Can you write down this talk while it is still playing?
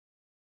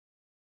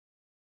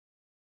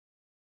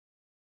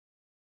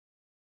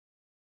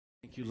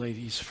Thank you,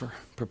 ladies, for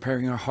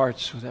preparing our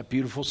hearts with that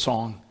beautiful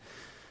song,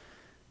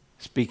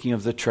 speaking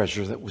of the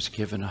treasure that was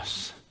given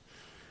us.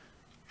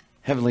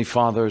 Heavenly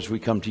Father, as we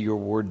come to your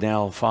word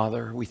now,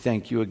 Father, we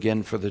thank you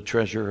again for the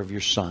treasure of your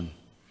Son.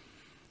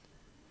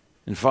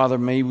 And Father,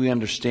 may we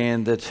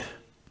understand that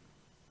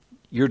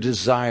your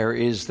desire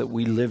is that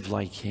we live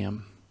like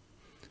him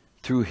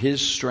through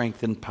his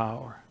strength and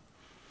power,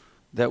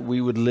 that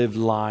we would live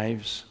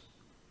lives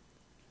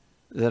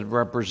that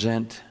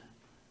represent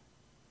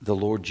the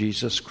Lord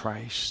Jesus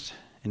Christ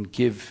and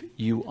give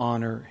you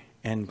honor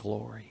and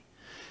glory.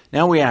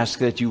 Now we ask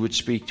that you would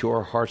speak to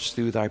our hearts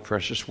through thy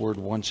precious word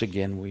once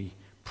again. We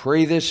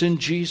pray this in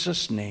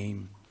Jesus'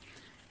 name.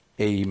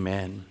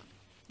 Amen.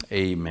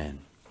 Amen.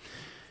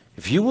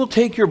 If you will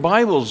take your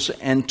Bibles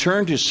and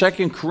turn to 2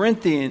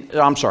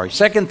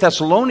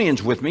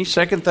 Thessalonians with me,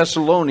 2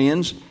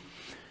 Thessalonians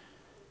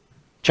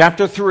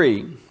chapter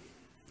 3.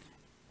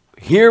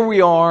 Here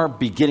we are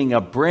beginning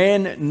a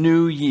brand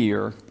new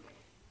year.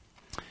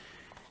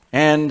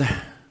 And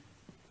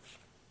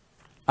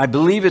I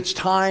believe it's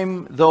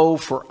time, though,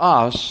 for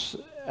us,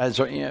 as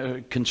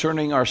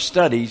concerning our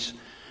studies,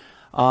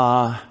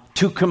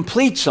 to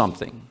complete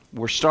something.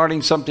 We're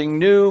starting something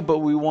new, but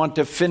we want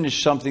to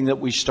finish something that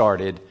we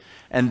started,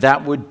 and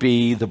that would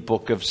be the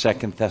book of 2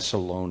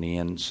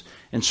 Thessalonians.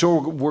 And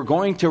so we're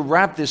going to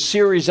wrap this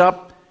series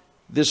up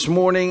this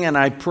morning, and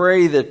I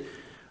pray that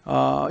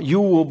you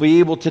will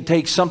be able to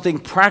take something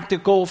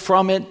practical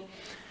from it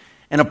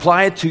and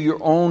apply it to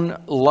your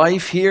own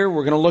life here.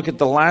 We're going to look at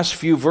the last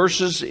few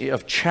verses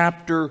of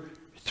chapter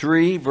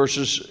 3,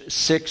 verses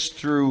 6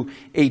 through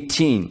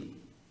 18.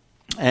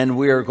 And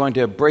we are going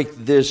to break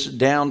this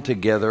down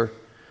together.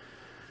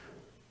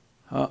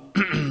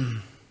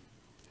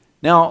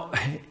 Now,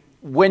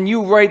 when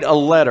you write a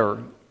letter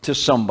to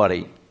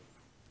somebody,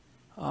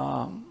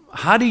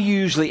 how do you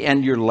usually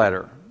end your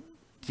letter?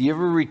 Do you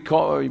ever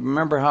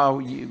remember how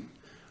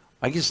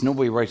I guess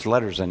nobody writes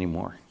letters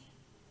anymore.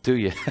 Do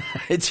you?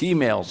 It's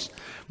emails.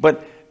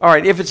 But, all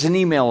right, if it's an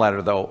email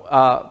letter,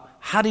 though,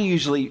 how do you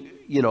usually,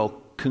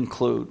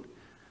 conclude?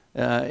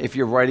 If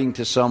you're writing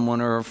to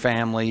someone or a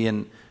family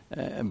and,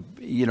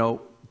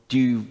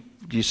 do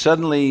you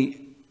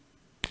suddenly,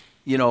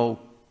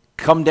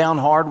 come down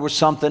hard with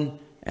something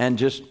and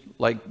just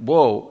like,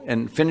 whoa,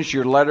 and finish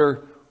your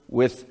letter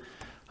with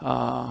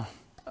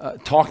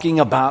talking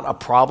about a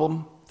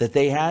problem that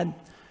they had?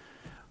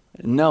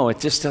 No, it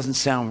just doesn't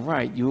sound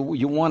right.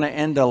 You want to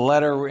end a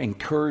letter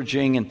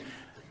encouraging. And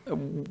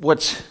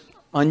what's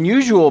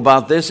unusual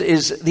about this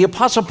is the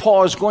Apostle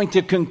Paul is going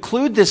to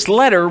conclude this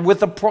letter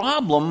with a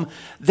problem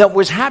that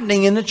was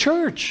happening in the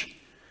church.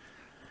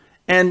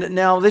 And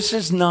now this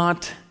is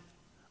not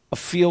a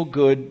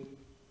feel-good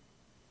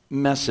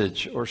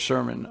message or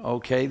sermon,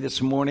 okay,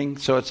 this morning.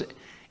 So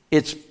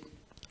it's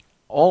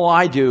all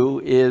I do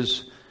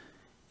is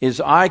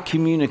I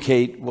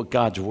communicate what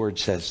God's word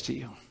says to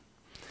you.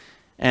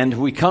 And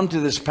we come to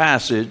this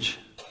passage,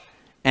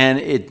 and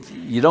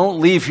you don't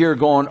leave here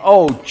going,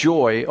 oh,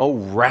 joy, oh,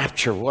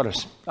 rapture,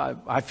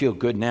 I feel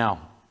good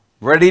now,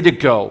 ready to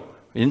go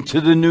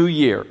into the new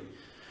year.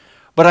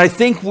 But I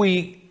think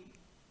we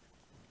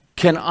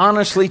can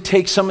honestly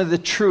take some of the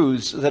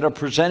truths that are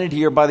presented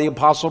here by the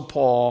Apostle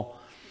Paul,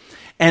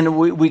 and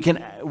we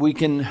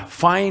can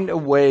find a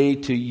way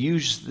to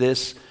use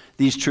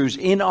these truths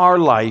in our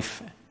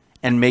life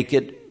and make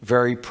it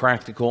very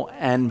practical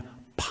and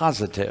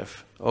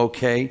positive.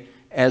 Okay,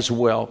 as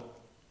well.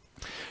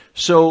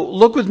 So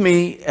look with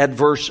me at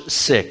verse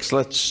 6.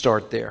 Let's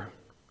start there.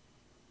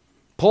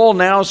 Paul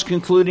now is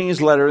concluding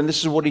his letter, and this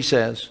is what he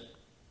says.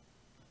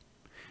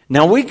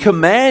 Now we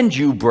command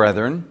you,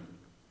 brethren,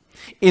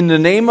 in the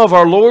name of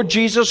our Lord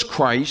Jesus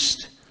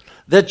Christ,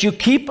 that you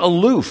keep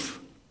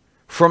aloof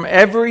from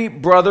every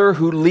brother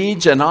who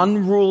leads an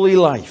unruly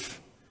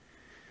life,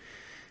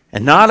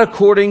 and not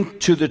according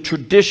to the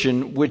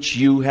tradition which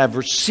you have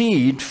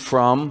received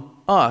from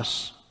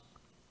us.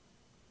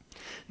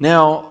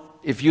 Now,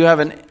 if you have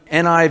an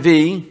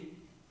NIV,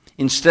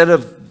 instead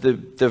of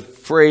the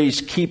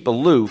phrase keep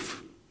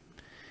aloof,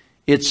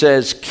 it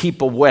says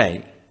keep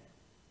away.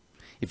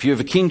 If you have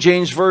a King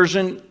James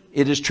Version,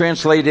 it is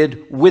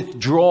translated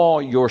withdraw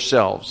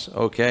yourselves,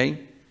 okay?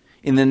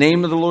 In the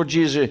name of the Lord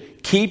Jesus,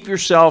 keep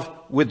yourself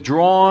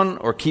withdrawn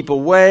or keep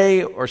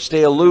away or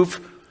stay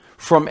aloof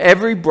from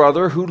every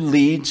brother who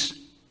leads.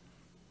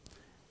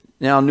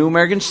 Now, New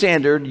American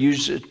Standard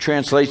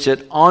translates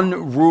it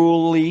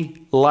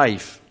unruly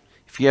life.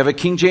 If you have a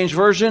King James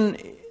Version,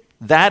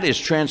 that is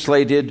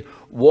translated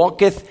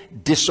walketh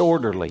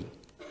disorderly.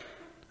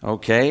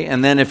 Okay,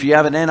 and then if you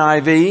have an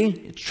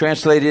NIV, it's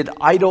translated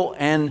idle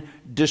and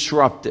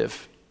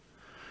disruptive.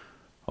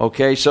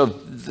 Okay, so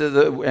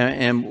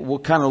and we'll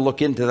kind of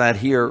look into that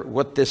here,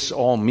 what this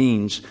all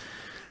means.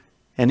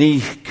 And he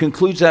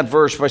concludes that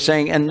verse by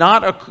saying, and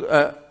not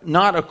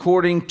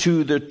according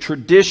to the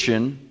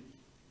tradition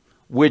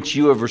which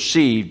you have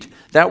received.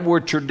 That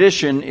word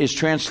tradition is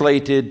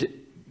translated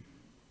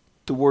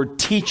the word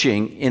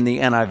teaching in the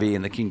NIV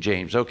and the King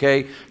James,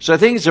 okay? So I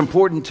think it's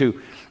important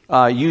to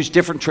use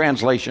different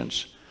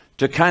translations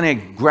to kind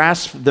of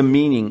grasp the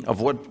meaning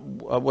of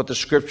what the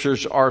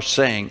scriptures are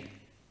saying.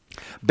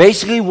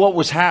 Basically, what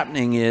was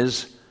happening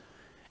is,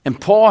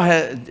 and Paul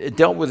had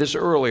dealt with this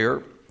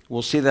earlier,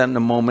 we'll see that in a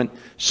moment,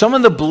 some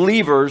of the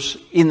believers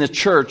in the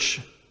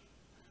church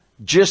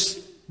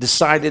just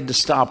decided to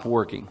stop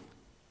working.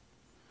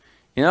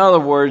 In other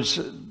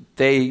words,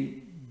 they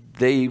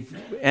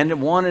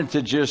wanted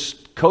to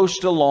just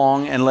coast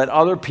along and let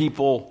other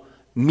people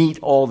meet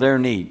all their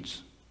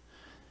needs.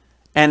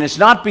 And it's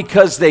not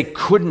because they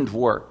couldn't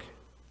work,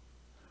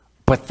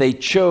 but they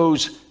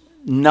chose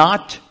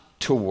not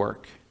to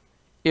work.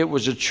 It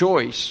was a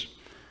choice.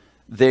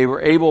 They were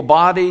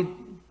able-bodied.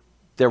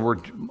 There were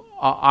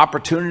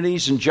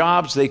opportunities and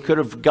jobs. They could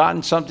have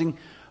gotten something.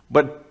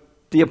 But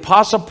the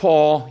Apostle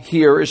Paul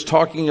here is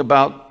talking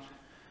about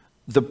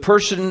the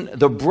person,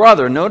 the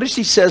brother. Notice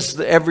he says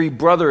every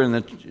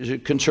brother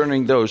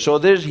concerning those. So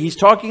he's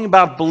talking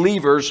about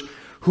believers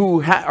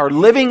who are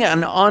living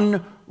an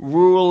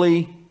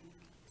unruly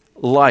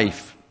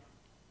life,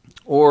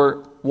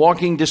 or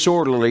walking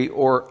disorderly,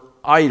 or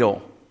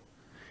idle.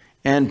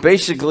 And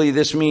basically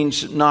this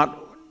means not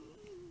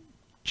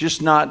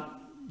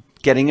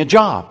getting a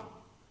job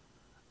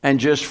and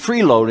just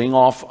freeloading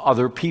off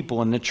other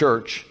people in the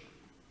church.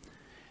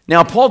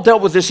 Now, Paul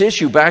dealt with this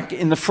issue back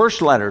in the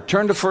first letter.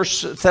 Turn to 1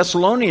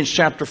 Thessalonians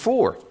chapter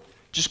 4.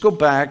 Just go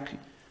back.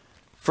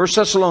 1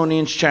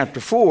 Thessalonians chapter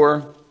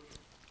 4.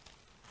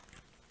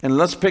 And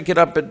let's pick it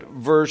up at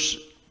verse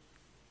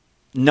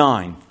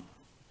 9.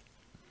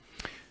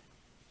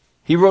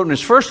 He wrote in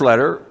his first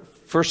letter,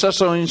 1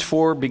 Thessalonians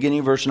 4,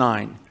 beginning verse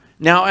 9.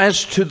 Now,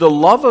 as to the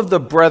love of the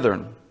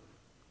brethren,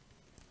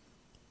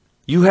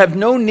 you have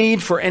no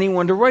need for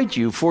anyone to write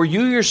you, for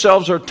you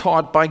yourselves are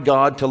taught by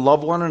God to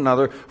love one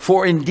another,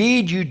 for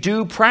indeed you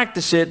do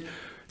practice it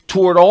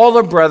toward all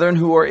the brethren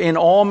who are in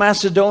all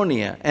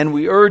Macedonia. And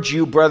we urge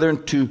you,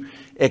 brethren, to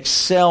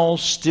excel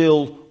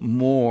still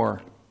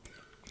more.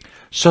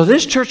 So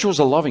this church was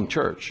a loving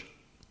church.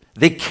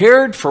 They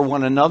cared for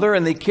one another,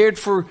 and they cared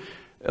for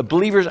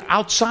believers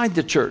outside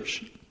the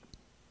church.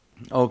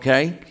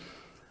 Okay?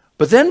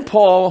 But then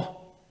Paul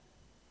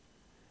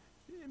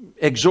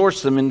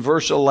exhorts them in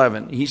verse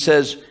 11. He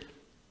says,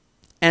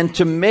 and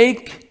to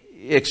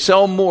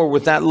excel more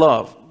with that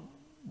love,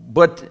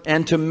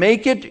 and to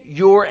make it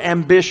your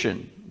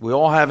ambition. We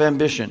all have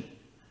ambition.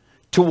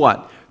 To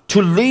what?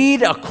 To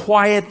lead a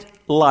quiet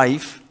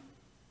life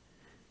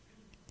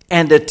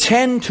and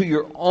attend to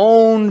your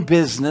own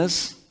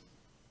business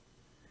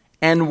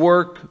and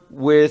work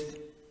with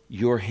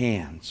your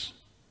hands,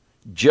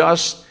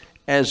 just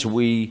as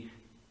we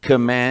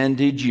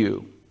commanded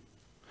you,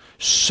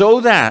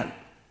 so that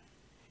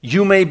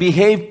you may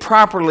behave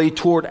properly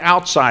toward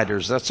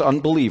outsiders, that's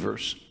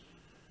unbelievers,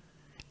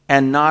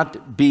 and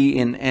not be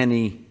in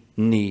any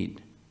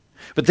need.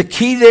 But the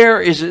key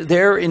there is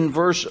there in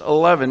verse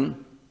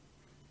 11.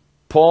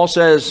 Paul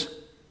says,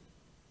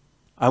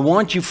 I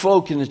want you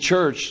folk in the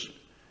church,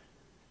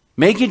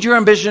 make it your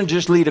ambition to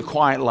just lead a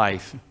quiet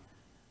life.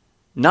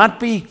 Not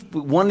be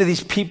one of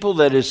these people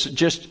that is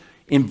just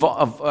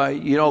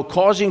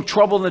causing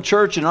trouble in the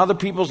church and other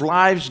people's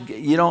lives,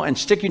 and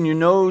sticking your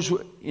nose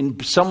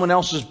in someone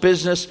else's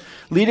business.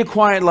 Lead a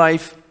quiet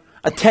life.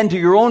 Attend to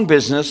your own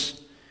business.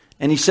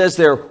 And he says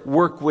there,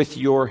 work with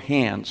your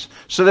hands.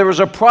 So there was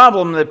a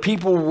problem that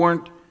people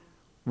weren't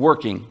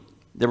working.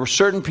 There were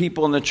certain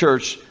people in the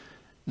church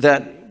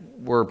that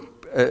were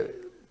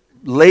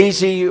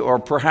lazy, or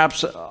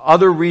perhaps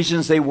other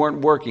reasons they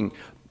weren't working.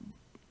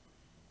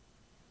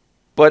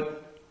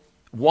 But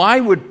why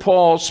would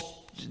Paul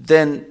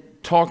then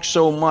talk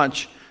so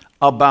much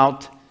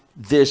about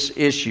this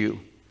issue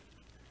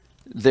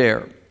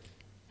there?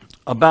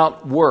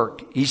 About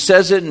work. He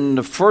says it in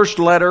the first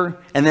letter,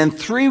 and then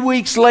 3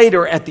 weeks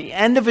later, at the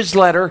end of his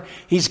letter,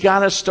 he's got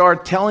to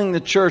start telling the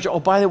church, oh,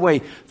 by the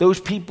way, those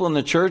people in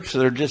the church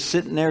that are just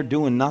sitting there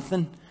doing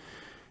nothing,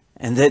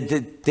 and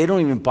they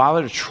don't even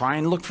bother to try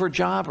and look for a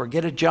job or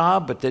get a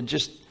job, but they're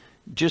just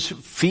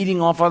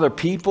feeding off other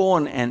people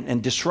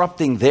and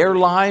disrupting their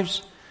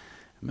lives.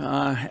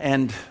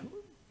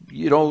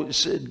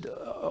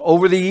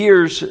 Over the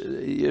years,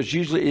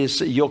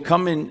 you'll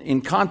come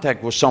in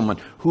contact with someone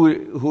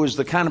who is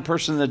the kind of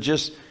person that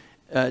just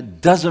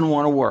doesn't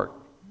want to work,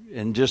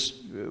 and just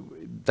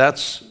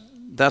that's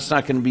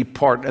not going to be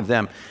part of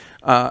them.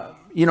 There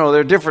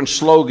are different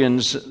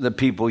slogans that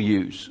people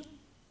use,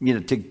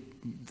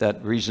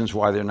 that reasons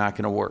why they're not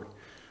going to work.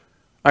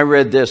 I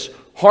read this: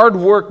 hard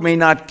work may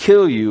not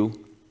kill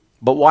you,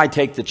 but why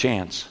take the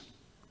chance?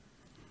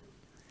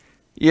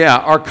 Yeah,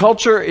 our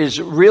culture is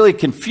really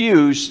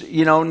confused.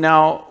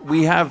 Now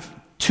we have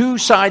two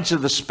sides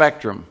of the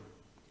spectrum,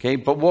 okay?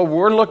 But what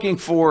we're looking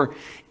for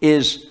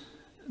is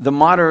the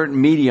moderate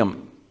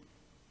medium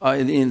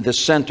in the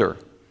center.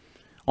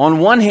 On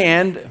one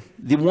hand,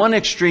 the one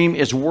extreme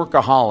is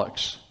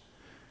workaholics.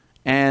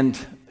 And,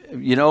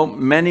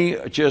 many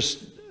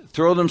just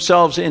throw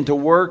themselves into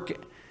work,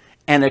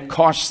 and it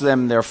costs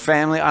them their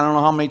family. I don't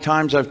know how many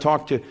times I've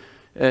talked to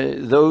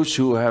those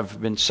who have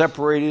been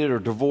separated or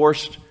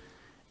divorced,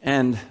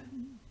 and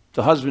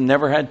the husband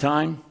never had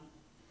time,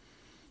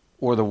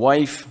 or the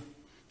wife,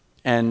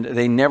 and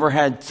they never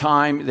had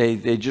time.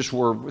 They just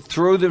were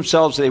through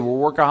themselves. They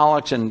were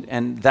workaholics,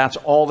 and that's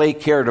all they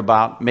cared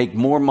about, make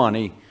more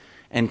money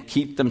and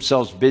keep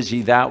themselves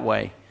busy that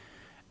way.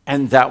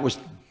 And that was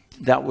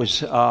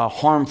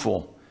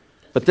harmful.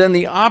 But then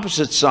the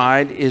opposite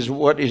side is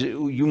what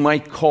you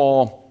might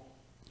call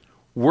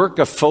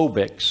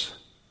workophobics.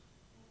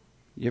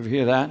 You ever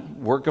hear that?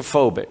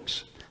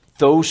 Workophobics.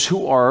 Those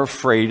who are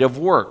afraid of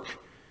work.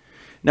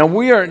 Now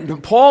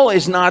Paul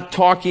is not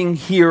talking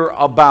here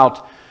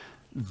about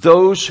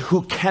those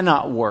who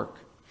cannot work,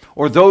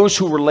 or those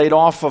who were laid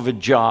off of a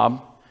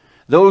job,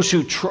 those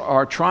who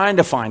are trying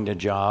to find a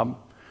job,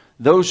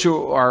 those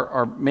who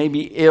are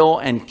maybe ill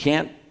and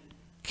can't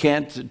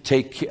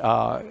take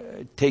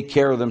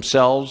care of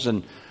themselves,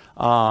 and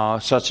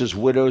such as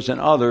widows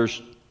and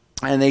others,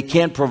 and they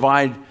can't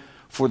provide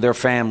for their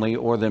family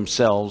or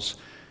themselves.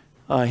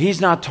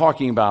 He's not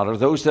talking about or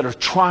those that are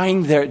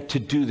trying to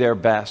do their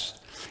best.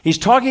 He's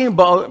talking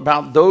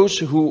about those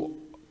who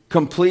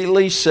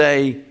completely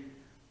say,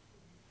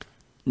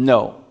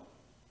 no,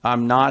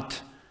 I'm not,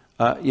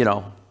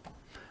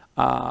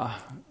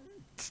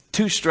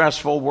 too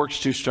stressful, work's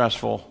too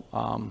stressful.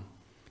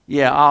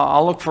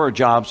 I'll look for a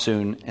job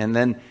soon. And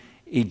then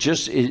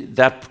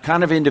that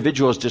kind of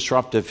individual is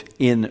disruptive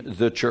in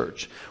the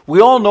church. We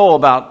all know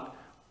about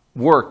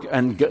work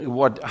and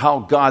how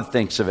God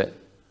thinks of it.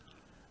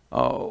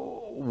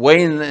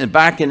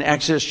 Back in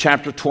Exodus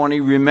chapter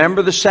 20,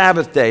 remember the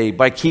Sabbath day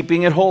by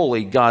keeping it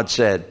holy, God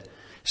said.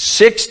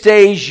 6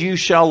 days you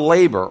shall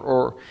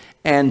labor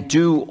and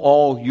do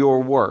all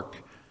your work.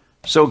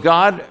 So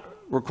God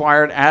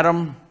required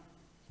Adam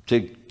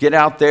to get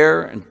out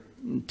there and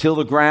till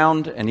the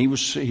ground, and he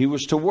was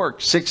to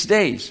work 6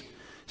 days.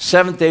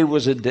 Seventh day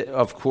was,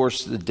 of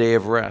course, the day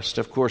of rest.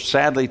 Of course,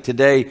 sadly,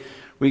 today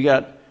we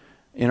got,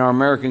 in our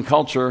American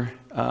culture,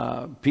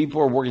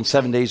 people are working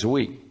 7 days a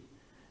week.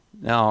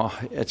 Now,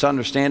 it's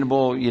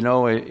understandable,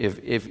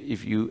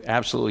 if you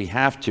absolutely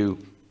have to,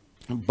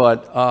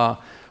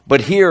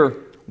 but here,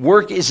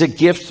 work is a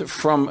gift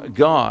from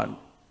God.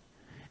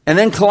 And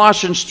then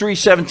Colossians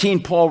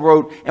 3:17, Paul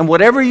wrote, and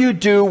whatever you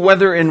do,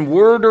 whether in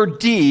word or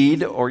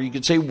deed, or you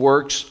could say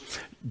works,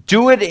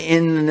 do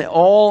it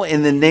all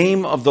in the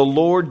name of the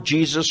Lord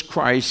Jesus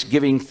Christ,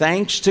 giving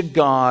thanks to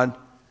God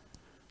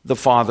the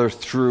Father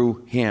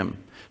through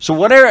him. So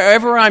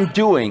whatever I'm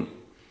doing,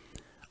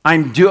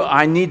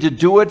 I need to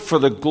do it for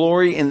the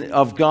glory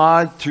of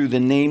God through the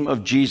name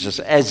of Jesus,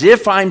 as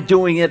if I'm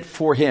doing it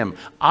for him.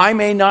 I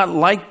may not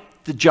like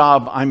the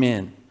job I'm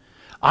in.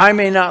 I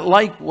may not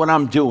like what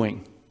I'm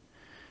doing.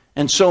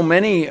 And so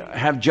many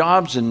have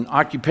jobs and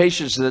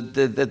occupations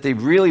that they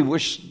really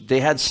wish they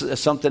had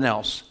something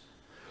else.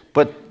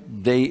 But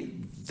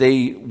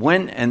they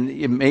went,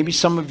 and maybe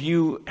some of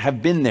you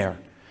have been there,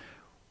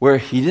 where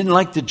you didn't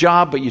like the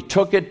job, but you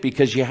took it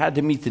because you had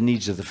to meet the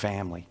needs of the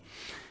family.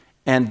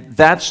 And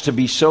that's to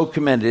be so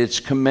commended. It's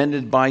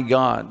commended by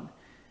God.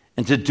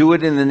 And to do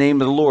it in the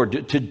name of the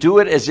Lord. To do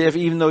it as if,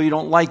 even though you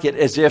don't like it,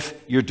 as if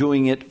you're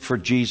doing it for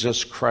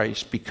Jesus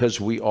Christ, because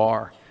we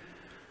are.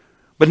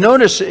 But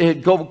notice,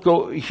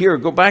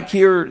 go back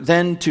here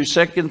then to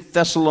 2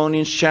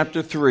 Thessalonians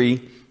chapter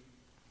 3.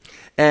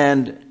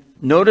 And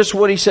notice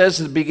what he says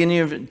at the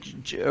beginning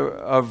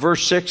of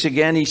verse 6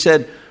 again. He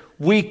said,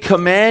 we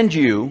command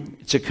you,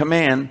 it's a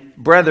command,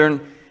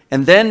 brethren.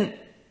 And then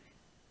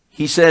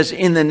he says,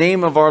 in the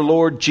name of our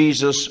Lord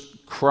Jesus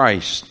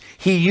Christ.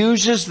 He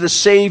uses the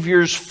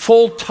Savior's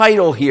full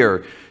title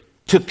here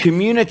to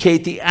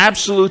communicate the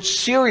absolute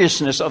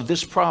seriousness of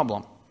this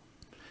problem.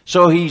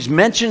 So he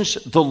mentions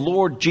the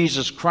Lord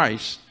Jesus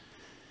Christ.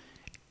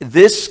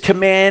 This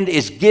command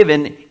is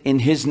given in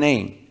his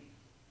name.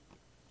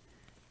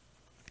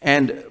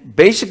 And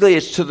basically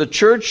it's to the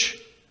church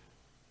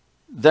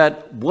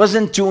that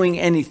wasn't doing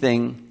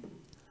anything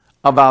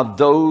about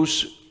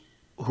those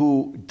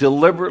who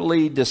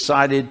deliberately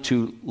decided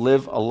to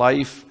live a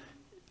life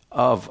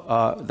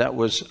of that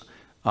was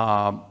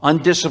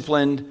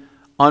undisciplined,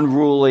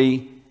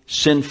 unruly,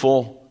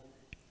 sinful,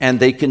 and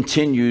they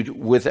continued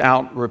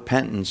without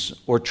repentance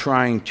or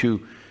trying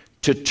to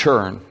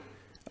turn.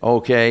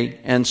 Okay?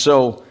 And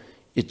so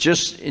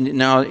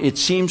now it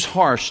seems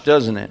harsh,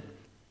 doesn't it?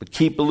 But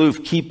keep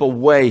aloof, keep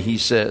away, he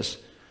says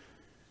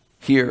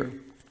here.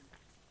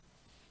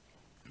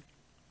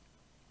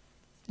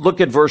 Look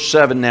at verse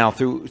 7 now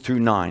through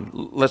 9.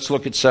 Let's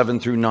look at 7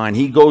 through 9.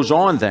 He goes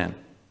on then.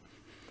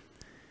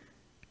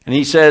 And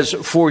he says,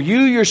 for you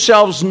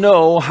yourselves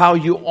know how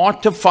you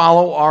ought to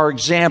follow our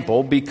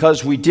example,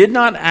 because we did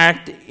not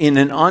act in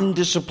an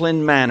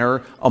undisciplined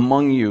manner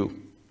among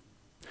you.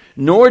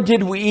 Nor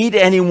did we eat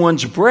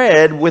anyone's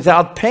bread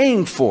without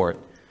paying for it.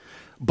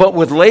 But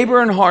with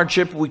labor and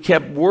hardship we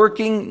kept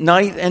working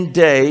night and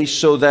day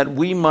so that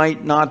we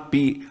might not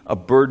be a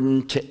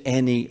burden to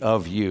any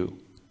of you.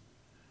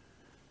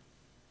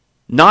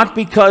 Not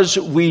because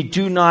we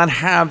do not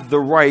have the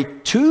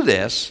right to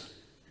this.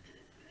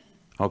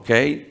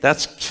 Okay,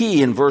 that's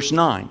key in verse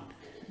 9.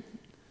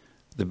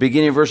 the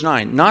beginning of verse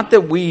 9. Not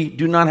that we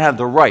do not have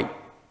the right.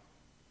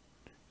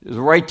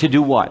 The right to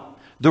do what?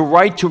 The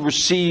right to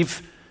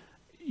receive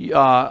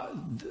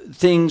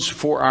things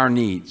for our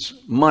needs.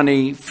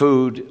 Money,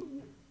 food.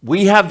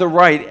 We have the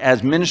right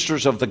as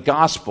ministers of the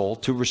gospel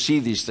to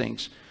receive these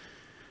things.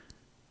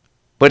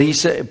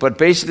 But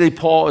basically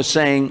Paul is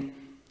saying,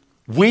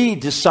 we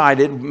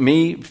decided,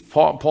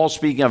 Paul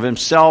speaking of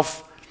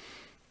himself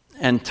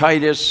and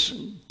Titus,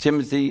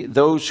 Timothy,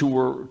 those who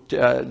were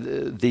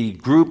the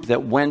group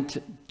that went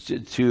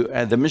to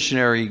the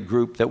missionary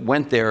group that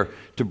went there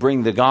to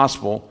bring the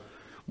gospel.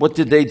 What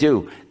did they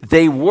do?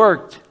 They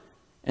worked,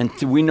 and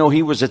we know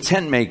he was a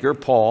tent maker,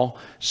 Paul.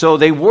 So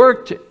they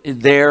worked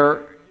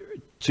there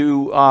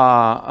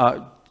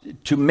to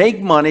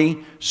make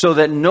money so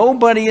that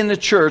nobody in the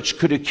church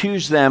could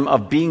accuse them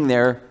of being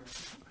there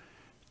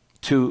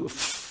to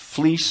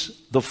fleece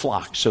the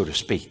flock, so to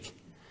speak.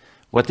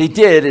 What they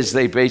did is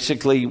they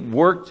basically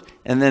worked,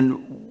 and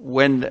then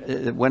when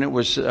it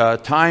was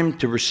time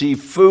to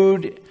receive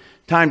food,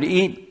 time to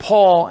eat,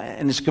 Paul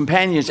and his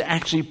companions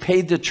actually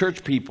paid the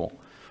church people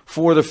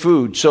for the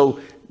food. So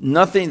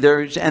nothing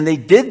there, and they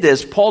did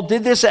this. Paul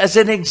did this as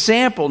an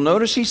example.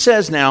 Notice he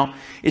says now,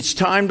 it's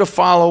time to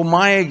follow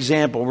my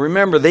example.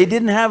 Remember, they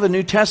didn't have a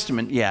New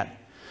Testament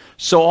yet.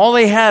 So all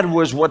they had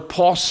was what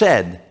Paul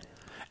said.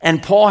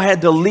 And Paul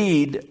had to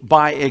lead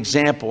by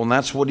example, and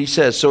that's what he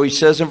says. So he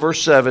says in verse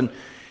 7,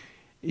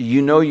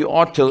 you know you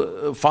ought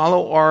to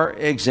follow our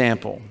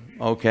example,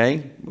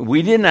 okay?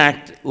 We didn't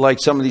act like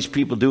some of these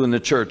people do in the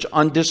church,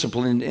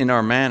 undisciplined in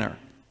our manner,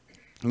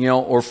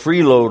 or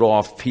freeload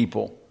off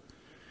people.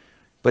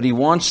 But he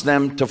wants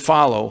them to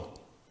follow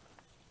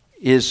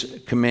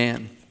his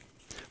command.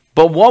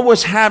 But what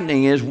was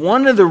happening is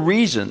one of the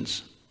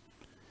reasons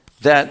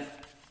that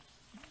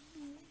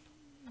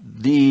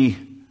the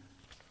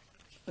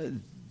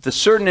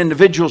certain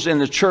individuals in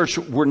the church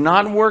were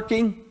not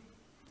working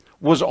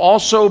was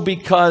also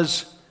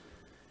because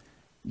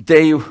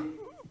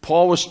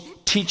Paul was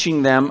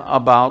teaching them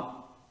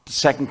about the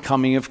second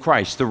coming of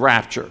Christ, the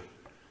rapture,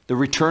 the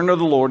return of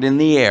the Lord in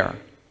the air.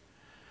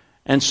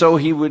 And so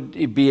he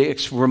would be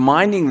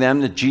reminding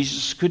them that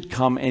Jesus could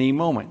come any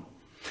moment.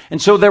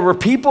 And so there were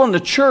people in the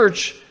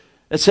church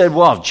that said,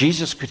 well, if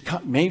Jesus could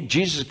come, maybe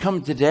Jesus would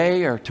come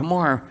today or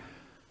tomorrow.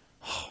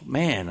 Oh,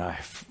 man,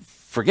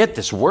 forget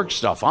this work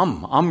stuff.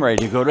 I'm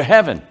ready to go to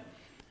heaven.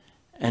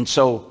 And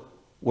so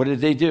what did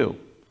they do?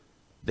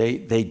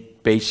 They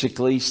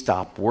basically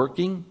stopped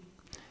working.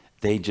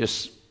 They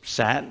just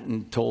sat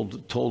and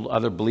told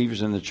other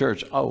believers in the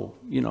church, oh,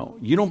 you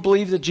don't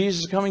believe that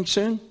Jesus is coming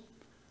soon?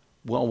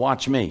 Well,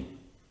 watch me.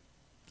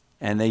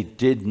 And they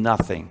did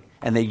nothing.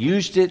 And they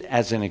used it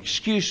as an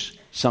excuse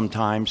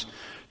sometimes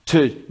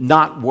to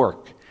not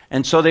work.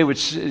 And so they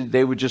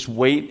would just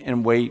wait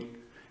and wait.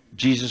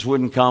 Jesus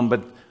wouldn't come,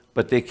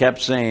 but they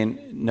kept saying,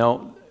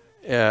 no,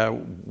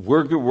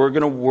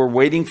 we're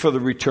waiting for the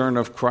return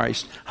of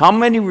Christ. How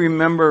many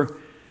remember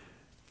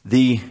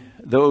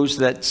those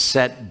that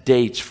set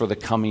dates for the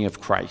coming of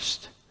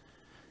Christ?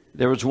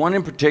 There was one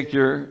in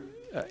particular,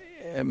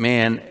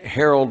 man,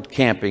 Harold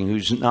Camping,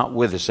 who's not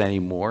with us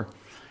anymore.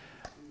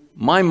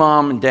 My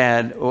mom and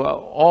dad,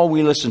 all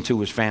we listened to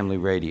was family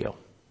radio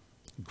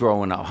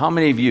growing up. How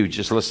many of you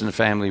just listen to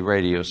family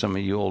radio? Some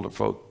of you older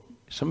folk,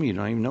 some of you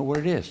don't even know what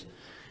it is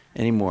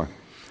anymore.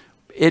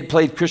 It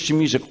played Christian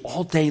music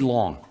all day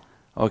long.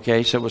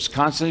 Okay, so it was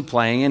constantly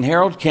playing. And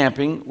Harold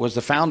Camping was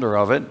the founder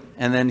of it.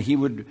 And then he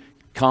would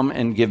come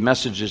and give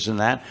messages in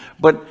that.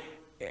 But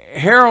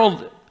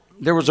Harold,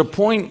 there was a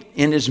point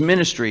in his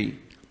ministry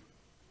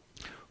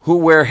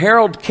where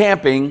Harold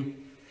Camping,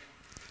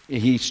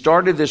 he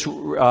started this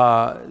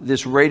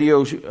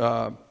radio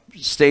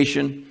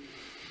station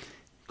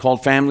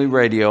called Family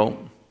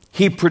Radio.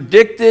 He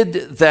predicted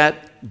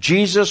that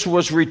Jesus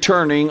was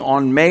returning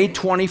on May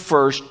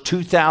 21st,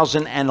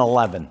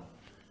 2011.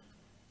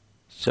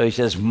 So he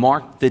says,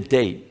 mark the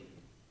date.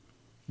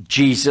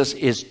 Jesus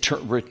is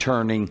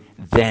returning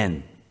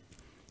then.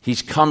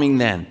 He's coming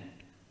then.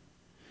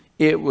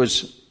 It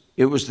was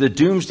the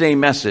doomsday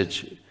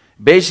message.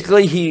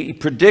 Basically, he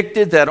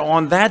predicted that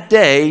on that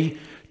day,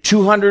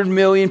 200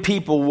 million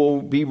people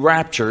will be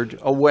raptured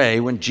away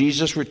when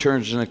Jesus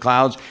returns in the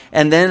clouds.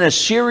 And then a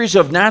series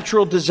of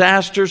natural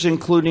disasters,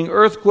 including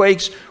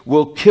earthquakes,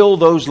 will kill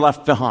those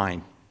left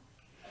behind.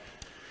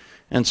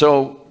 And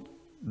so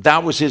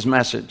that was his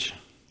message.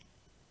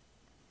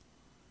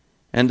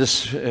 And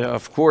this,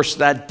 of course,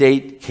 that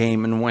date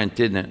came and went,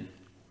 didn't it?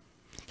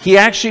 He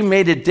actually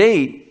made a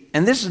date,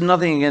 and this is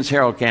nothing against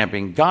Harold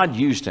Camping. God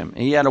used him.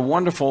 He had a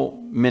wonderful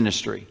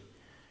ministry,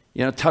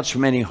 touched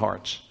many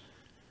hearts.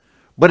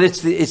 But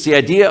it's the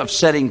idea of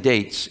setting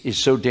dates is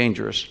so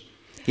dangerous.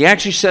 He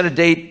actually set a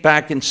date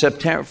back in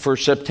September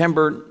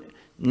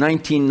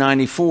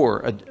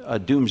 1994, a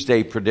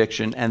doomsday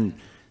prediction, and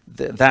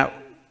that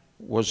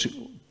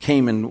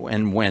came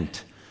and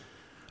went.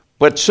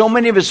 But so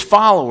many of his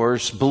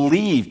followers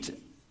believed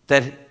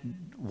that,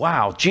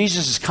 wow,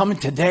 Jesus is coming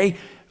today.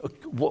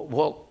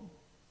 Well,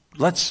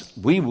 let's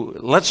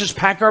just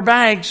pack our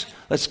bags.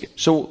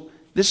 So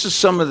this is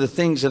some of the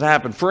things that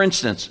happened. For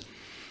instance,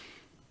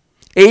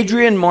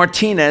 Adrian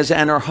Martinez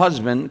and her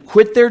husband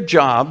quit their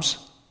jobs,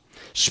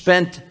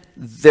 spent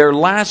their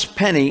last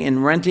penny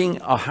in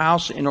renting a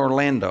house in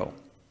Orlando.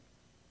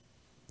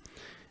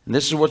 And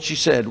this is what she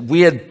said: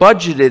 "We had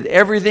budgeted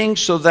everything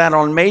so that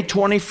on May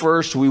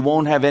 21st we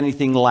won't have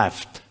anything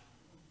left."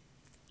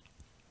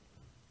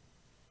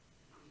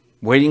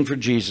 Waiting for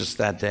Jesus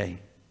that day.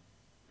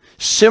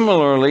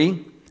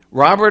 Similarly,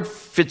 Robert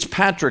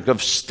Fitzpatrick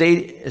of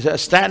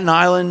Staten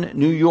Island,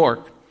 New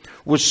York,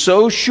 was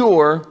so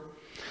sure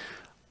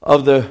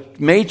of the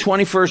May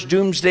 21st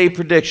doomsday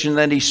prediction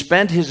that he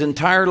spent his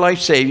entire life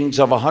savings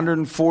of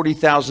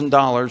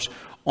 $140,000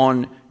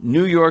 on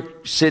New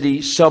York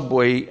City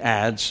subway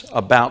ads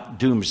about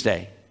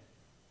doomsday.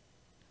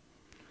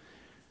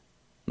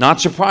 Not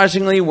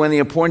surprisingly, when the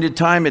appointed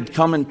time had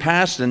come and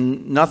passed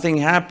and nothing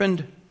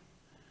happened,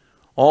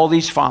 all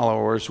these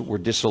followers were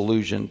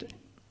disillusioned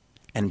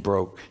and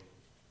broke.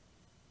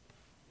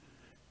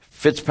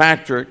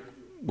 Fitzpatrick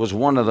was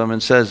one of them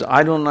and says,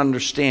 "I don't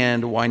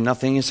understand why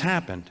nothing has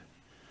happened.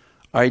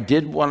 I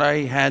did what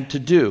I had to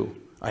do.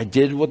 I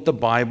did what the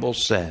Bible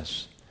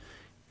says."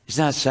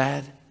 Isn't that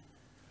sad?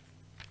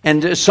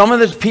 And some of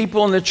the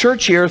people in the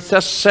church here,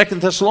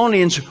 2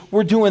 Thessalonians,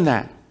 were doing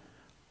that.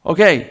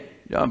 Okay,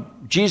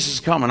 Jesus is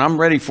coming. I'm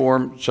ready for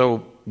him,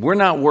 so we're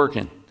not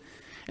working.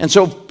 And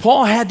so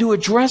Paul had to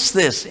address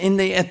this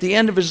at the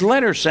end of his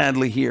letter,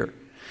 sadly, here.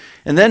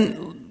 And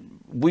then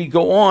we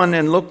go on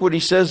and look what he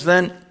says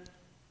then.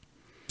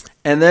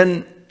 And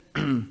then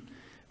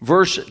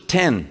verse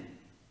 10.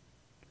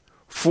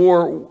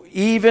 "For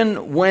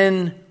even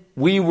when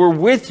we were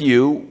with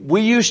you,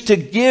 we used to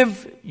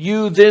give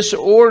you this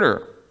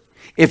order: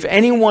 if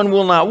anyone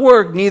will not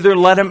work, neither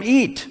let him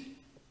eat."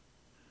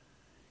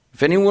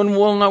 If anyone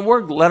will not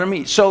work, let him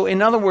eat. So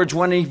in other words,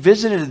 when he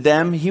visited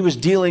them, he was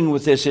dealing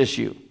with this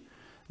issue.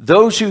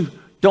 Those who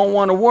don't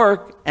want to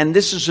work, and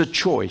this is a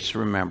choice,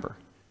 remember.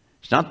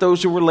 It's not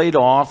those who were laid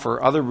off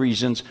or other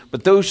reasons,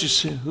 but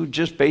those who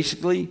just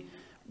basically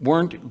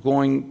weren't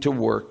going to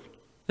work,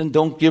 then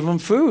don't give them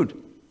food.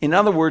 In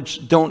other words,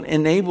 don't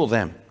enable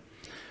them.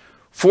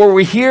 "For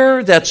we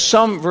hear that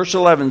some," verse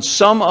 11,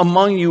 "some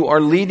among you are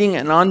leading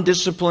an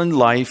undisciplined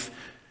life,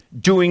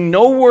 doing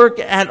no work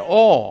at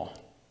all,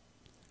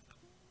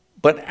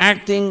 but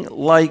acting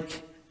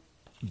like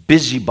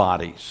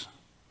busybodies."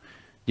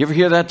 You ever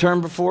hear that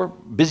term before?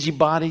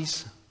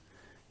 Busybodies?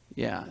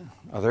 Yeah.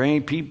 Are there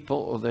any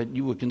people that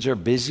you would consider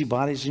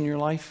busybodies in your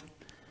life?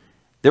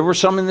 There were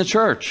some in the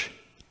church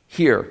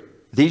here.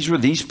 These were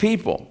these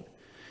people.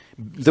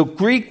 The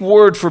Greek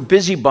word for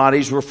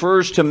busybodies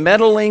refers to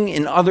meddling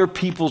in other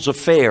people's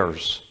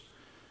affairs.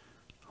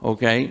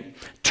 Okay?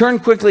 Turn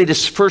quickly to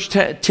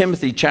 1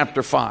 Timothy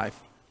chapter 5.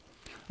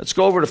 Let's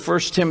go over to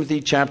 1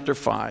 Timothy chapter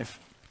 5.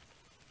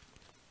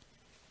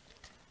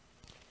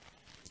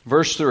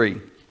 Verse 3.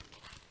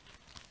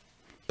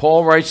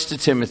 Paul writes to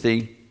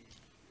Timothy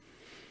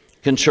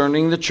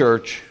concerning the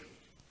church.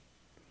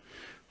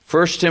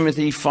 1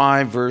 Timothy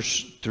 5,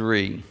 verse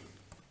 3.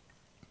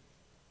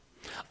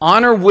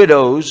 "Honor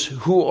widows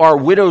who are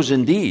widows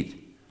indeed.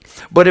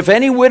 But if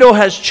any widow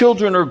has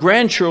children or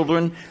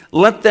grandchildren,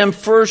 let them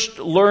first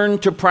learn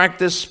to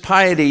practice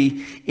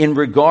piety in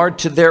regard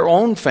to their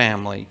own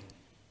family."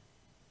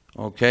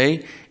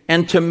 Okay?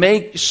 "And to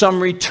make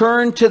some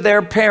return to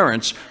their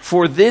parents,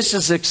 for this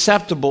is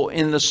acceptable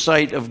in the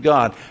sight of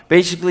God."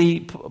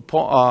 Basically,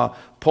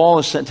 Paul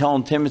is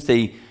telling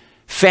Timothy,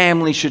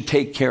 family should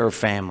take care of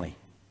family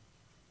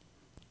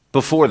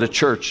before the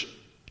church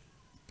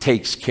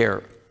takes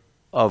care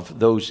of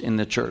those in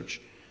the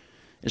church,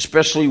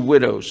 especially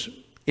widows.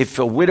 If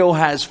a widow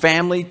has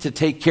family to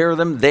take care of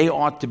them, they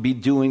ought to be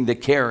doing the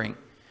caring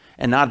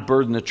and not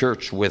burden the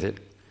church with it.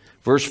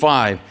 Verse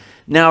 5.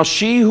 "Now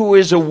she who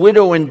is a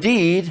widow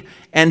indeed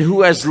and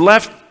who has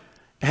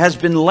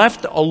been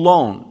left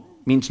alone,"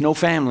 means no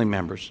family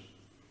members,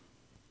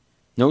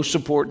 no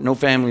support, no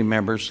family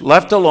members,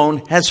 left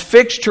alone, "has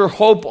fixed her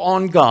hope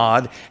on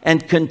God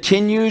and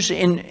continues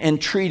in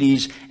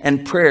entreaties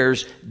and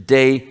prayers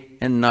day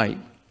and night."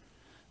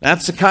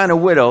 That's the kind of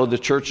widow the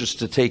church is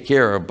to take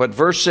care of. But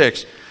verse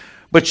 6,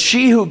 "But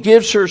she who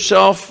gives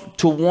herself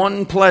to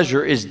wanton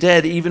pleasure is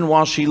dead even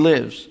while she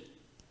lives."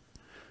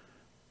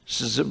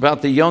 This is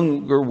about the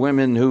younger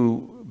women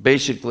who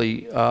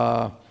basically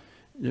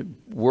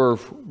were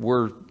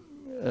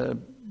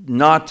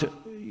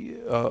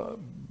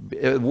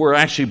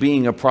actually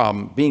being a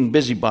problem, being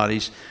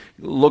busybodies.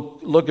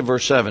 Look at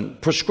verse 7.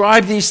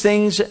 "Prescribe these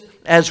things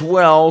as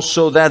well,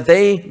 so that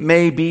they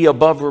may be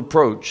above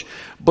reproach.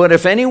 But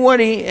if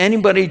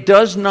anybody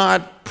does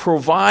not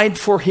provide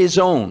for his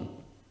own,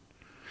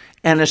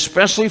 and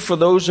especially for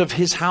those of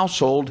his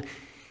household,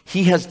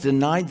 he has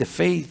denied the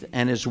faith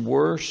and is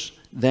worse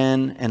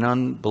than an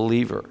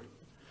unbeliever."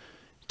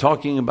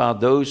 Talking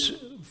about those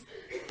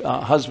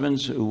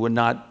husbands who would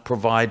not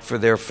provide for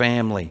their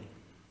family.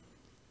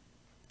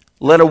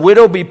 "Let a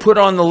widow be put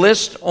on the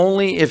list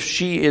only if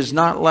she is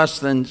not less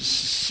than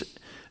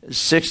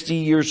 60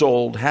 years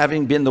old,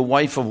 having been the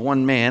wife of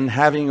one man,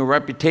 having a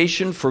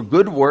reputation for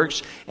good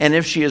works, and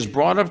if she has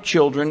brought up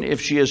children,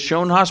 if she has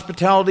shown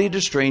hospitality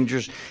to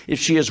strangers, if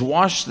she has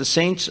washed the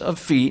saints' of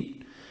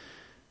feet,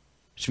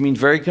 which means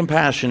very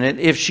compassionate,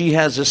 if she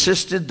has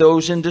assisted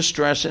those in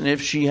distress, and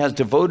if she has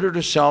devoted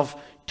herself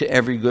to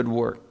every good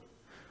work.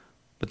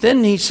 But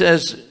then he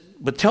says,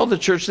 but tell the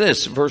church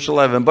this, verse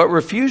 11, but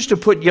refuse to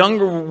put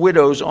younger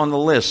widows on the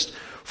list,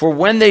 for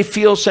when they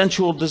feel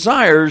sensual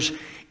desires,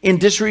 in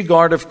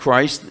disregard of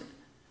Christ,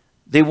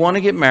 they want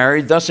to get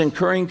married, thus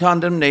incurring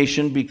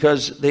condemnation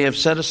because they have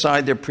set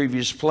aside their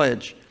previous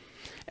pledge.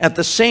 At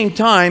the same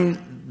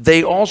time,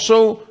 they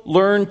also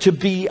learn to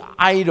be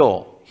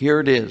idle.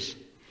 Here it is.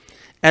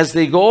 As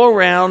they go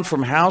around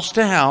from house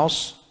to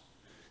house,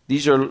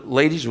 these are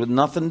ladies with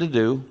nothing to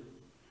do,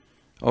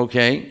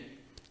 okay?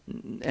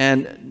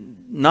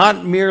 And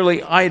not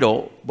merely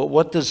idle, but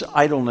what does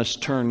idleness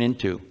turn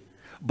into?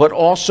 But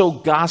also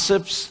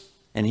gossips,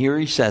 and here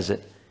he says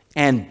it,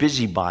 and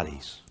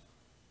busybodies,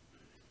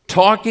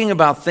 talking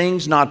about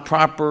things not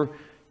proper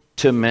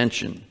to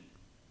mention.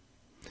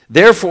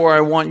 Therefore,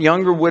 I want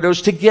younger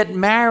widows to get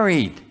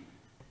married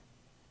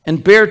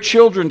and bear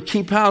children,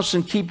 keep house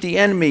and keep the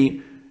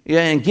enemy,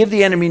 and give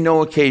the enemy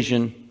no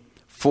occasion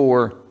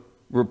for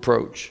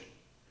reproach.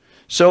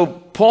 So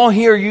Paul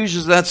here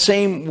uses that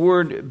same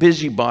word,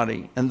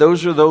 busybody, and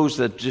those are those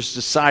that just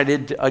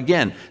decided,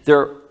 again,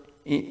 they're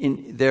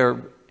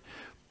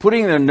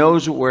putting their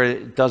nose where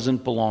it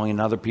doesn't belong in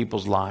other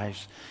people's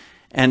lives.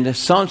 And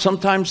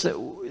sometimes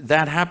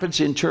that happens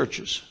in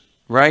churches,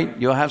 right?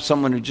 You'll have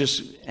someone who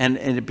just, and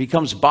it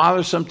becomes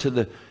bothersome to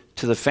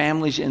the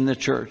families in the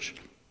church.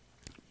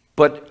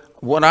 But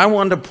what I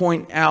want to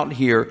point out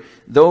here,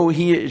 though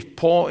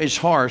Paul is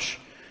harsh,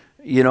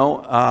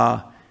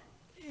 I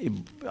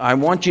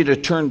want you to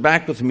turn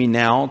back with me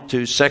now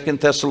to 2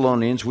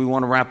 Thessalonians. We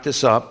want to wrap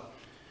this up.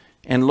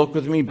 And look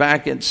with me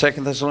back at 2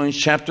 Thessalonians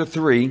chapter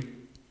 3.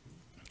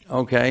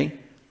 Okay?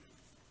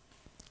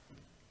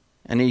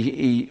 And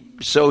he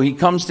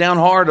comes down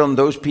hard on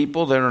those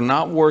people that are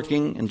not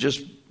working and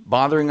just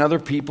bothering other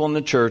people in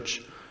the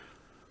church.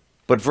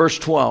 But verse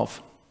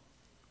 12.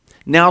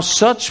 Now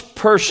such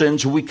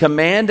persons we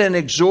command and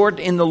exhort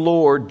in the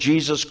Lord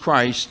Jesus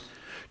Christ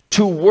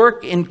to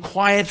work in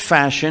quiet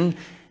fashion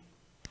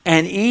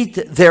and eat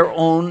their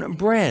own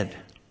bread.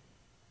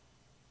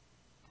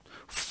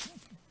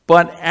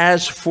 But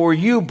as for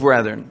you,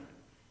 brethren,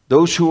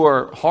 those who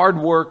are hard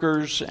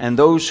workers and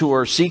those who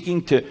are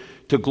seeking to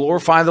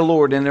glorify the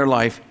Lord in their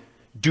life,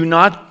 do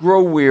not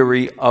grow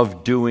weary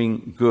of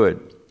doing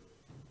good.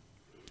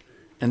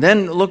 And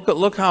then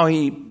look how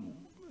he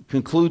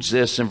concludes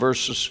this in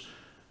verses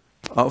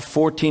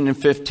 14 and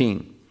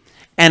 15.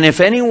 And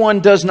if anyone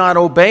does not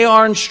obey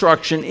our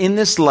instruction in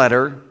this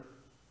letter,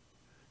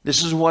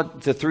 this is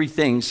what the three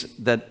things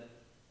that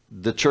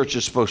the church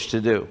is supposed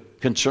to do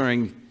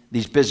concerning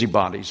these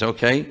busybodies,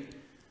 okay?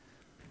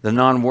 The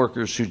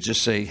non-workers who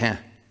just say,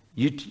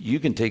 you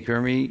can take care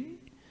of me.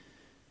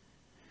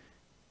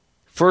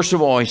 First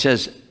of all, he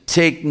says,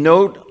 take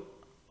note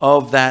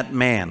of that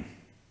man.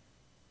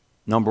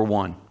 Number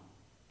one.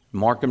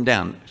 Mark him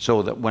down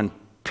so that when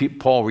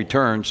Paul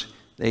returns,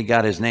 they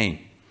got his name.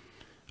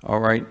 All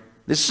right?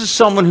 This is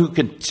someone who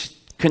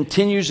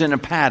continues in a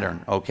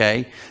pattern,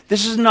 okay?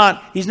 He's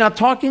not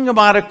talking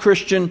about a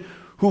Christian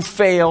who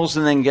fails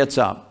and then gets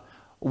up.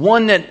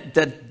 One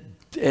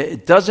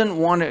that doesn't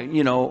want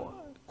to,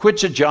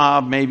 quits a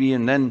job maybe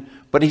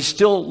but he's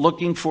still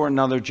looking for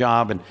another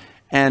job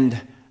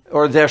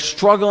or they're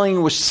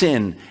struggling with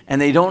sin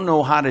and they don't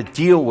know how to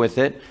deal with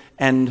it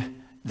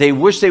and they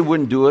wish they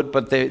wouldn't do it,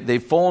 but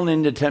they've fallen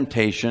into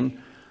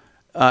temptation.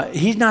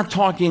 He's not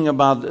talking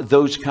about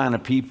those kind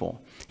of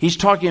people. He's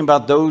talking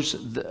about those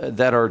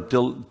that are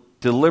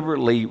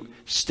deliberately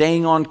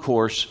staying on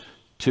course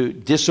to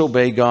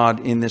disobey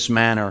God in this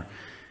manner.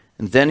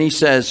 And then he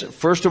says,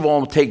 first of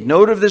all, take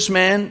note of this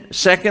man.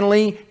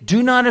 Secondly,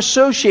 do not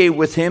associate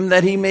with him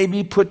that he may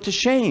be put to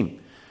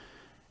shame.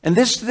 And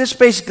this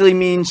basically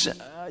means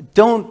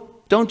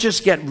don't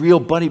just get real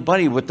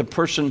buddy-buddy with the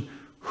person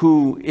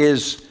who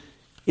is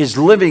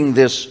living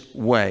this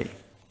way.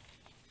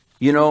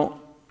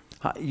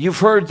 You've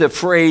heard the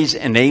phrase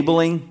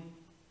enabling,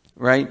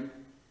 right?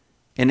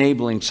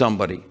 Enabling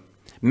somebody.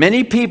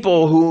 Many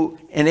people who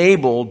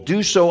enable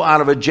do so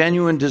out of a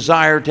genuine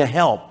desire to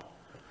help.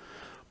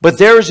 But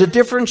there is a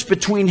difference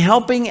between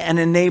helping and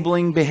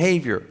enabling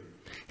behavior.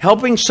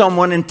 Helping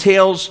someone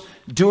entails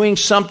doing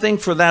something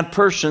for that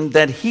person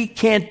that he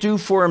can't do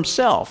for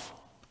himself.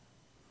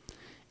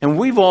 And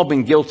we've all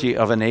been guilty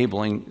of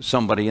enabling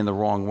somebody in the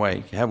wrong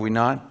way, have we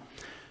not?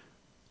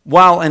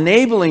 While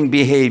enabling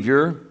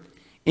behavior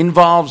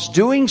involves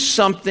doing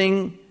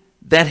something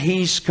that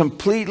he's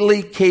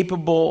completely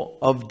capable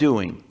of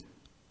doing,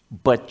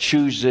 but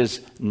chooses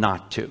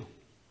not to.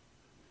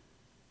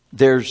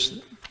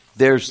 There's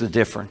the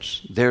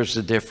difference. There's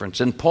the difference.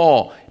 And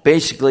Paul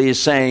basically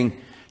is saying,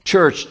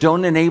 church,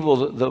 don't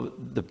enable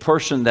the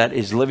person that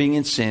is living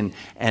in sin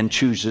and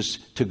chooses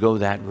to go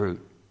that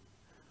route.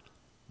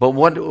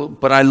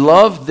 But I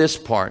love this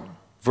part,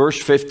 verse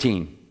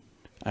 15.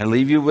 I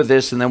leave you with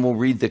this, and then we'll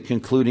read the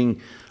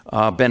concluding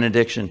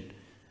benediction.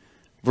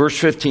 Verse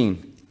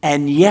 15.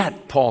 And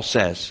yet, Paul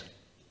says,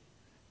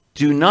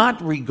 do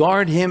not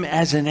regard him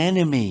as an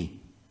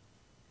enemy,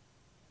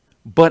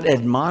 but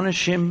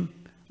admonish him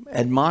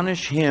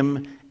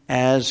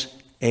as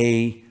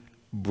a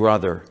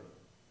brother.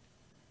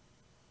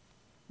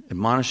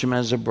 Admonish him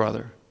as a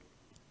brother.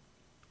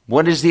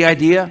 What is the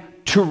idea?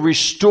 To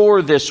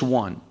restore this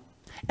one.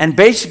 And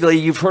basically,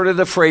 you've heard of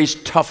the phrase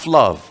tough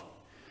love.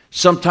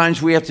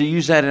 Sometimes we have to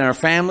use that in our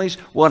families.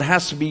 Well, it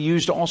has to be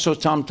used also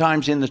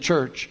sometimes in the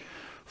church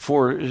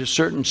for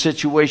certain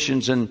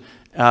situations and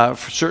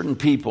for certain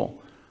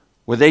people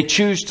where they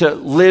choose to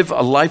live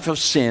a life of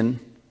sin.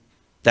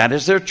 That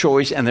is their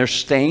choice, and they're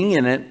staying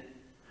in it.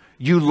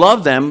 You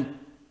love them,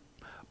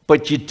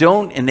 but you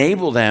don't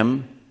enable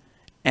them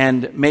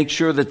and make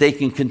sure that they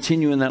can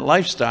continue in that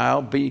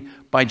lifestyle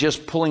by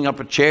just pulling up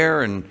a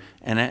chair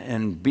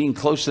and being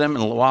close to them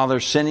and while they're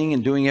sinning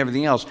and doing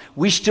everything else.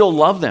 We still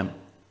love them.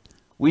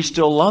 We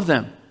still love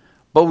them.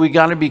 But we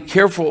got to be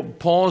careful.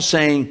 Paul is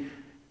saying,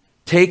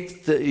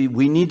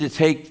 we need to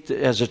take,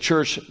 as a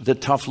church, the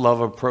tough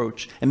love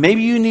approach. And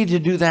maybe you need to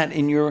do that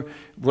in your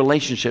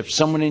relationship,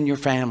 someone in your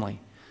family.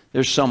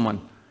 There's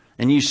someone.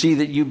 And you see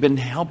that you've been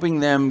helping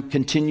them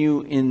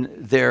continue in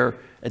their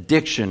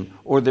addiction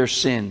or their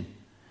sin.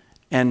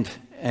 And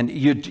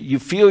you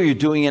feel you're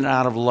doing it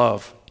out of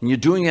love. And you're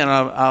doing it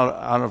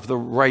out of the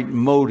right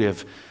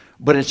motive.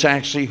 But it's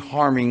actually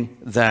harming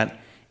that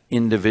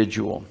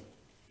individual.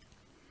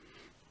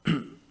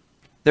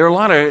 There are a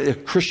lot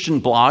of Christian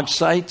blog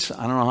sites.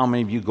 I don't know how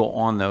many of you go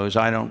on those.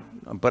 I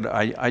don't. But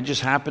I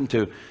just happened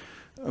to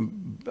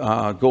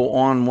go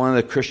on one of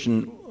the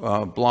Christian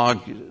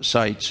blog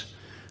sites.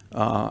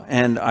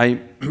 And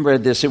I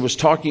read this. It was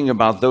talking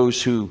about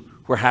those who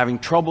were having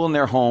trouble in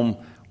their home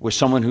with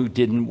someone who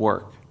didn't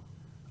work,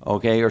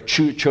 okay, or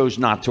chose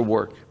not to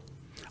work.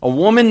 A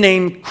woman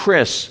named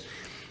Chris,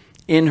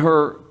 in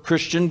her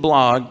Christian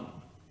blog,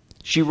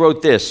 she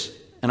wrote this,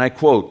 and I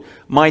quote,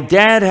 "My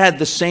dad had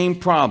the same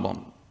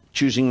problem,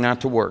 choosing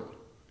not to work.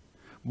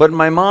 But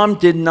my mom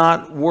did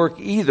not work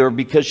either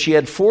because she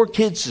had 4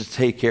 kids to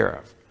take care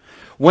of.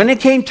 When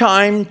it came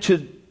time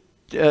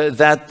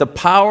that the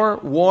power,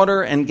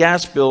 water, and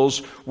gas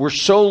bills were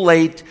so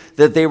late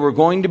that they were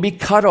going to be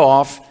cut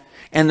off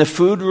and the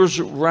food was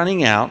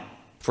running out,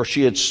 for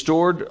she had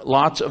stored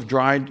lots of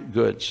dried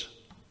goods,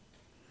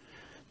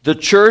 the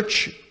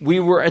church we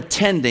were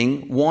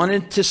attending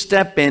wanted to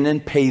step in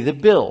and pay the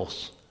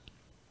bills.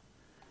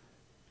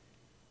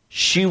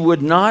 She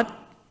would not,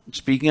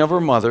 speaking of her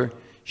mother,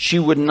 she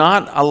would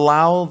not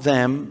allow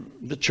them,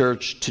 the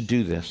church, to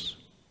do this.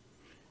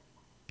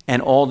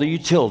 And all the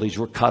utilities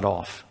were cut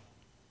off."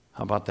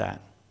 How about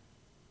that?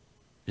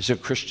 It's a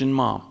Christian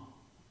mom,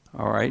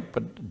 all right?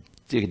 But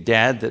the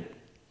dad that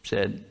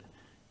said,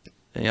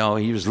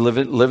 he was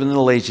living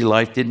the lazy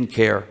life, didn't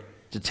care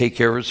to take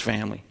care of his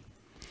family.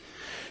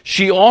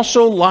 She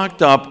also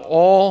locked up and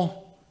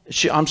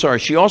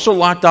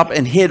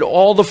hid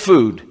all the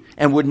food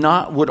and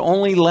would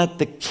only let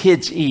the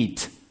kids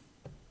eat.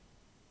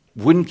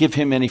 Wouldn't give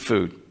him any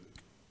food.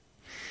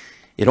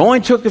 It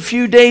only took a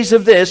few days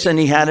of this and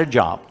he had a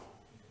job.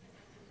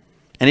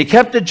 And he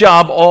kept the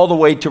job all the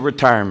way to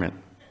retirement.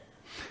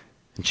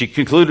 And she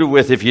concluded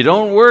with, if you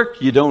don't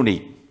work, you don't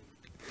eat.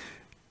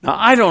 Now,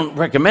 I don't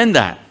recommend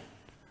that.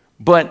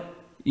 But,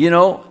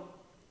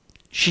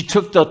 she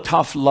took the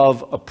tough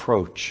love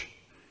approach.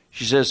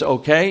 She says,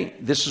 okay,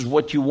 this is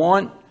what you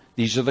want.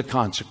 These are the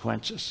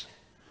consequences.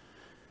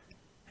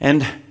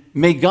 And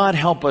may God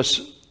help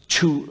us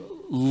to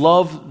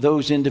love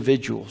those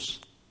individuals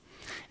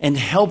and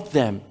help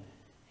them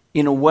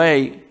in a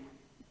way,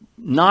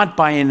 not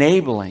by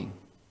enabling,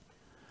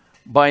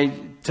 by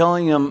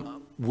telling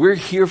them, we're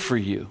here for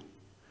you.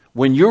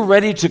 When you're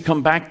ready to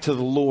come back to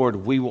the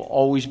Lord, we will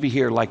always be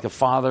here, like the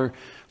father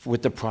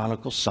with the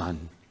prodigal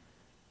son.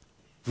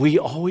 We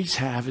always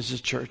have, as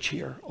a church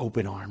here,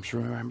 open arms.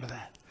 Remember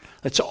that.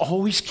 Let's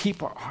always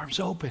keep our arms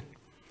open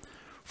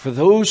for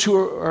those who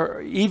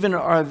are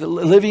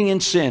living in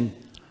sin,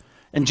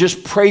 and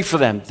just pray for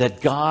them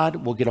that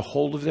God will get a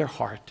hold of their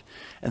heart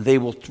and they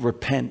will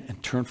repent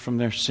and turn from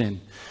their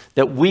sin.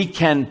 That we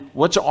can,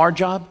 what's our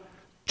job?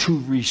 To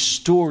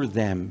restore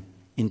them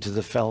into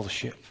the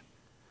fellowship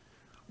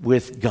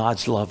with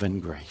God's love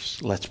and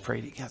grace. Let's pray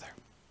together.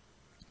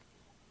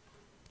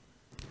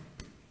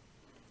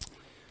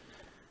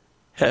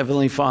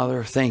 Heavenly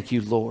Father, thank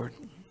you, Lord,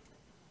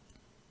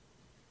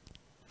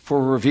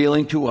 for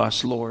revealing to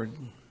us, Lord,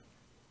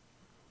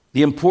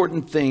 the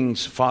important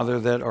things, Father,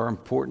 that are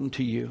important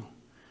to you,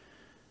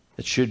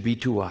 that should be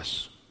to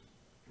us.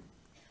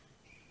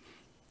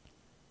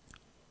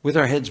 With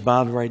our heads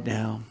bowed right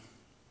now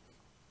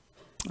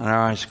and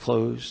our eyes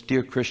closed,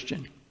 dear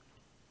Christian,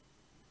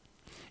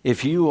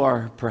 if you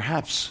are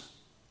perhaps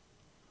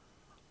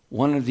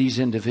one of these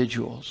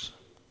individuals,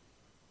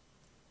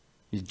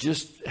 you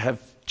just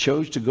have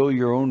chose to go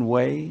your own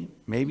way,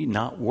 maybe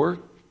not work,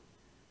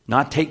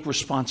 not take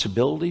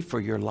responsibility for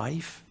your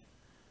life.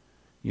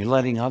 You're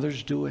letting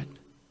others do it.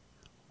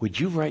 Would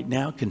you right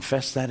now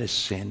confess that as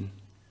sin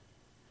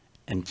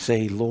and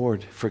say,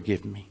 Lord,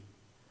 forgive me.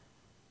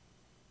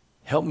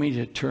 Help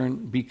me to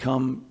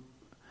become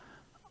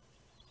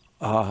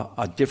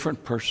a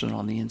different person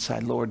on the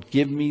inside. Lord,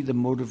 give me the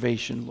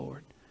motivation,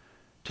 Lord,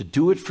 to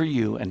do it for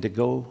you and to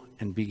go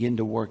and begin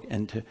to work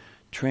and to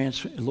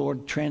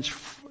transform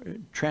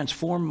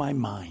my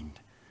mind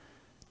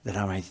that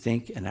I might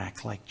think and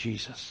act like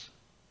Jesus.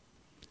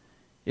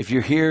 If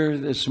you're here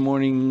this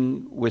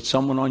morning with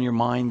someone on your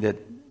mind that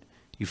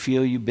you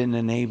feel you've been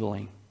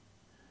enabling,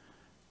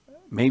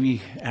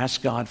 maybe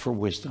ask God for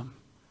wisdom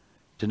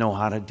to know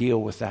how to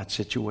deal with that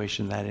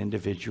situation, that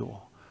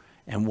individual,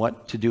 and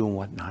what to do and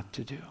what not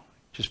to do.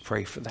 Just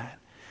pray for that.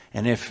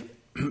 And if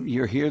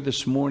you're here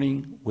this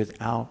morning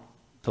without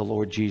the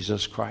Lord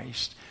Jesus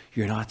Christ,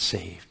 you're not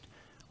saved.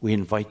 We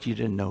invite you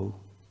to know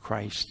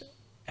Christ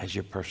as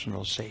your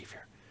personal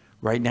Savior.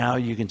 Right now,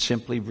 you can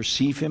simply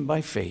receive Him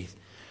by faith.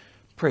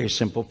 Pray a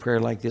simple prayer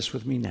like this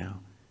with me now.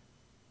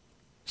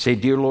 Say,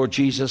 Dear Lord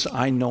Jesus,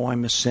 I know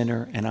I'm a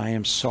sinner and I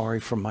am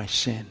sorry for my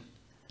sin.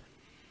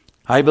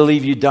 I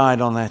believe you died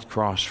on that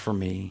cross for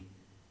me.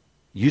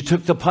 You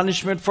took the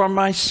punishment for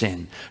my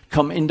sin.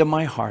 Come into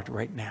my heart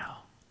right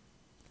now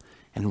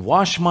and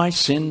wash my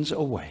sins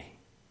away.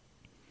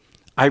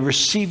 I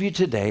receive you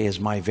today as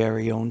my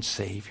very own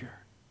Savior.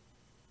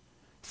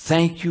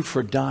 Thank you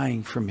for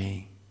dying for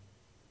me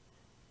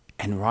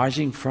and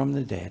rising from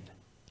the dead,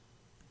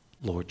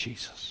 Lord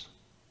Jesus.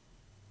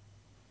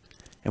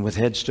 And with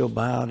head still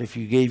bowed, if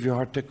you gave your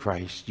heart to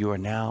Christ, you are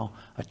now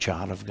a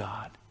child of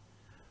God.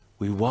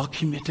 We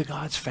welcome you to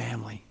God's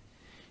family.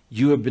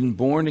 You have been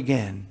born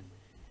again,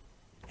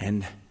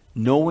 and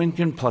no one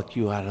can pluck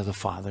you out of the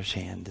Father's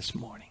hand this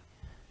morning.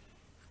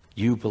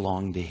 You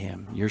belong to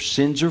Him. Your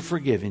sins are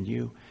forgiven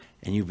you,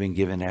 and you've been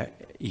given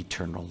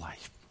eternal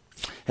life.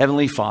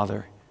 Heavenly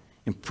Father,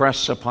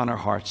 impress upon our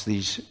hearts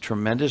these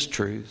tremendous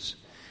truths,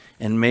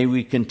 and may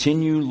we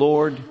continue,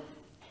 Lord,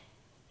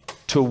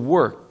 to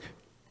work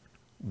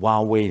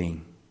while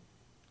waiting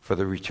for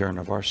the return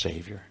of our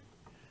Savior.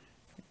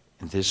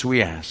 And this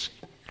we ask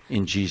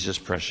in Jesus'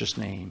 precious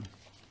name.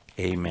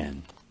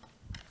 Amen.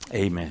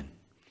 Amen.